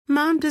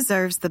Mom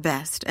deserves the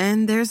best,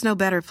 and there's no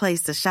better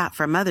place to shop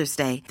for Mother's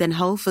Day than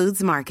Whole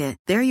Foods Market.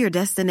 They're your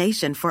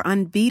destination for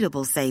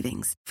unbeatable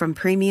savings, from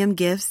premium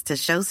gifts to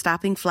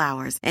show-stopping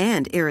flowers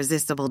and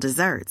irresistible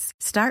desserts.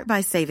 Start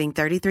by saving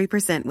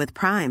 33% with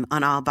Prime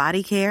on all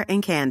body care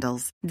and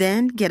candles.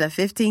 Then get a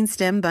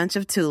 15-stem bunch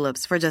of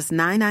tulips for just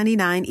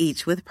 $9.99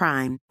 each with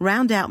Prime.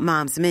 Round out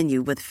Mom's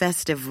menu with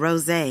festive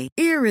rosé,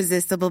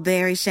 irresistible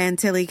berry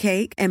chantilly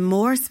cake, and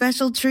more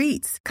special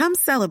treats. Come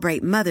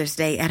celebrate Mother's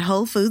Day at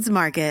Whole Foods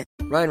Market.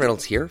 Ryan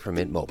Reynolds here from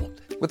Mint Mobile.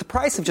 With the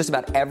price of just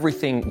about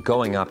everything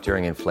going up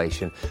during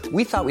inflation,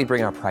 we thought we'd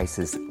bring our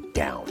prices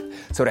down.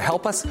 So to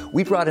help us,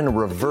 we brought in a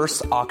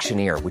reverse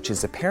auctioneer, which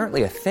is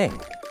apparently a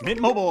thing. Mint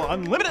Mobile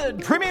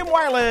Unlimited Premium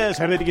Wireless.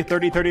 How to get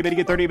 30, 30, bit to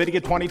get 30, bit to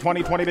get 20,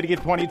 20, 20, bit to get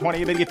 20,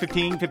 20, bit to get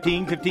 15,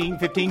 15, 15,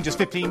 15, just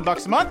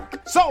 $15 a month?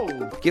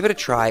 Sold! Give it a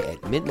try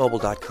at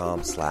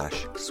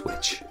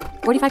mintmobile.com/switch.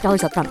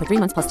 $45 up front for 3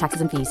 months plus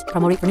taxes and fees.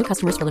 Promo rate for new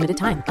customers for limited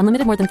time.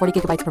 Unlimited more than 40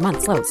 gigabytes per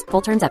month. Slows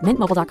full terms at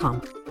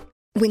mintmobile.com.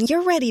 When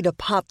you're ready to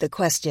pop the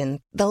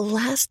question, the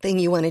last thing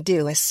you want to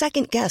do is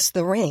second-guess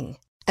the ring.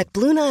 At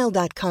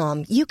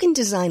BlueNile.com, you can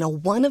design a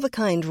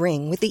one-of-a-kind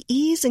ring with the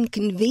ease and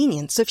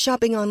convenience of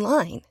shopping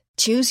online.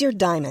 Choose your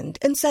diamond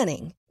and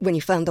setting. When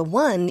you find the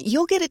one,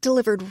 you'll get it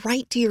delivered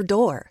right to your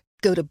door.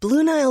 Go to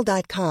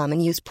BlueNile.com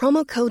and use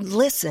promo code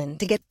LISTEN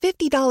to get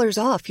 $50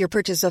 off your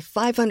purchase of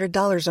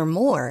 $500 or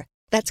more.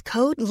 That's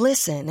code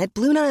LISTEN at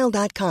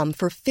BlueNile.com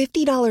for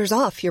 $50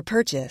 off your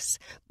purchase.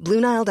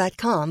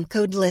 BlueNile.com,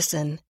 code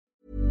LISTEN.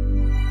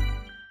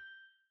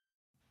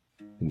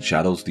 In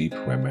shadows deep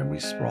where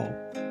memories sprawl,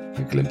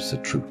 a glimpse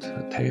of truth,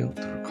 a tale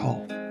to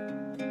recall.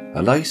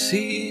 And I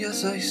see,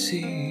 as I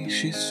see,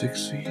 she's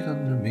 6 feet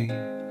under me,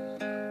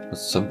 but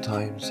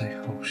sometimes I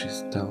hope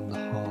she's down the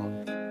hall.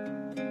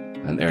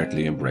 An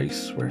earthly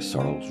embrace where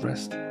sorrows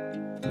rest,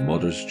 a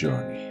mother's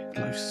journey,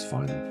 life's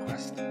final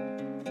quest.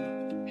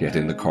 Yet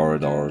in the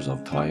corridors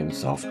of time's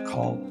soft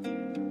call,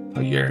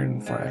 I yearn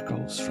for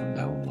echoes from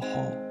down the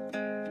hall.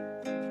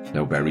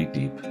 Now buried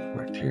deep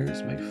where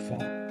tears may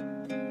fall,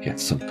 yet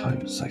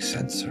sometimes I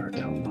sense her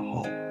down the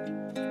hall.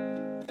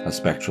 A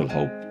spectral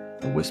hope,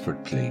 a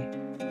whispered plea,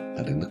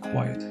 that in the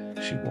quiet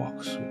she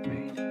walks with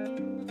me.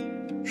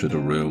 Through the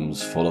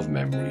rooms full of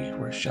memory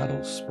where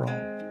shadows sprawl,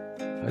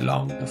 I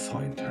long to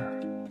find her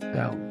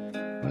down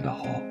by the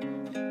hall.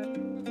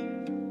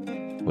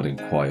 But in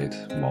quiet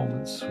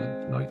moments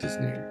when night is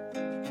near,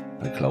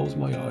 I close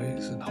my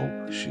eyes and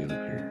hope she'll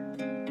appear.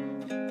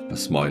 A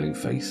smiling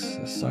face,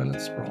 a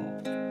silent sprawl,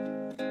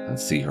 and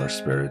see her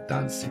spirit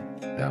dancing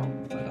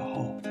down by the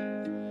hall.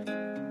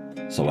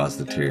 So as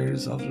the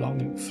tears of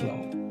longing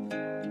flow,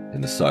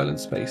 in the silent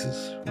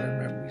spaces where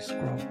memories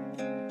grow,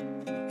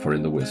 for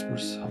in the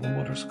whispers of a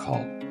mother's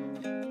call,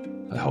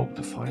 I hope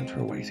to find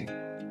her waiting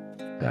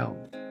down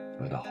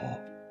by the hall.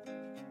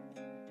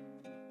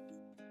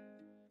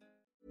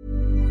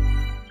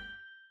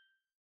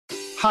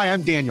 Hi,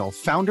 I'm Daniel,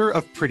 founder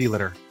of Pretty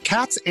Litter.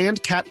 Cats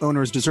and cat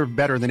owners deserve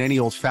better than any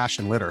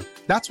old-fashioned litter.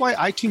 That's why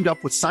I teamed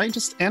up with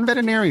scientists and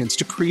veterinarians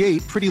to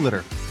create Pretty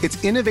Litter.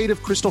 Its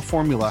innovative crystal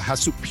formula has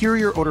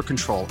superior odor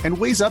control and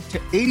weighs up to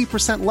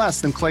 80%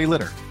 less than clay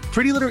litter.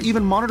 Pretty Litter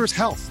even monitors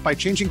health by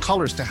changing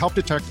colors to help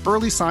detect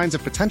early signs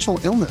of potential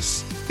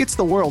illness. It's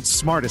the world's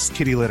smartest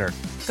kitty litter.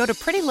 Go to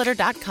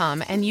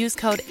prettylitter.com and use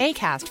code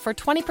ACAST for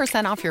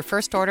 20% off your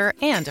first order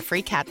and a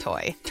free cat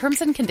toy.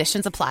 Terms and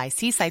conditions apply.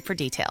 See site for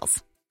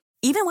details.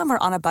 Even when we're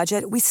on a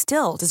budget, we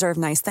still deserve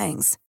nice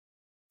things.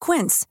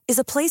 Quince is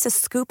a place to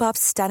scoop up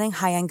stunning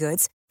high-end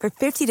goods for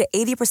 50 to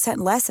 80%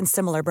 less than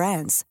similar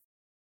brands.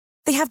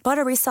 They have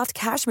buttery soft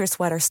cashmere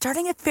sweaters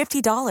starting at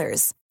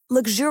 $50,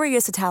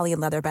 luxurious Italian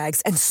leather bags,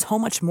 and so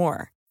much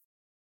more.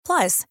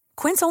 Plus,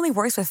 Quince only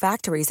works with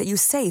factories that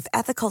use safe,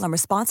 ethical, and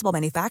responsible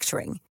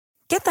manufacturing.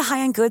 Get the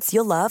high-end goods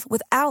you'll love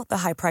without the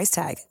high price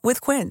tag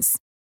with Quince.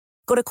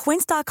 Go to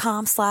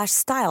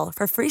quince.com/style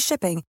for free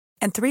shipping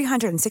and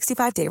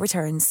 365-day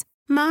returns.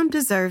 Mom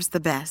deserves the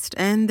best,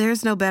 and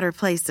there's no better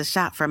place to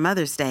shop for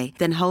Mother's Day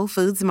than Whole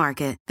Foods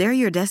Market. They're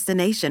your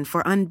destination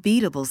for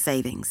unbeatable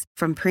savings,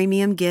 from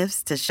premium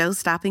gifts to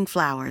show-stopping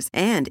flowers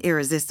and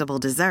irresistible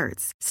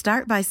desserts.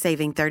 Start by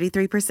saving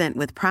 33%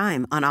 with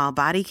Prime on all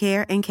body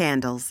care and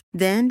candles.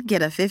 Then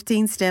get a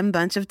 15-stem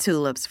bunch of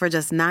tulips for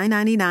just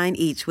 $9.99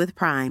 each with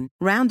Prime.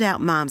 Round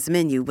out Mom's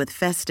menu with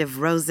festive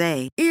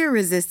rosé,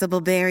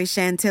 irresistible berry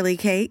chantilly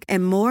cake,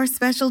 and more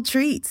special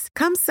treats.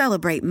 Come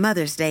celebrate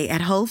Mother's Day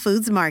at Whole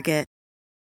Foods Market.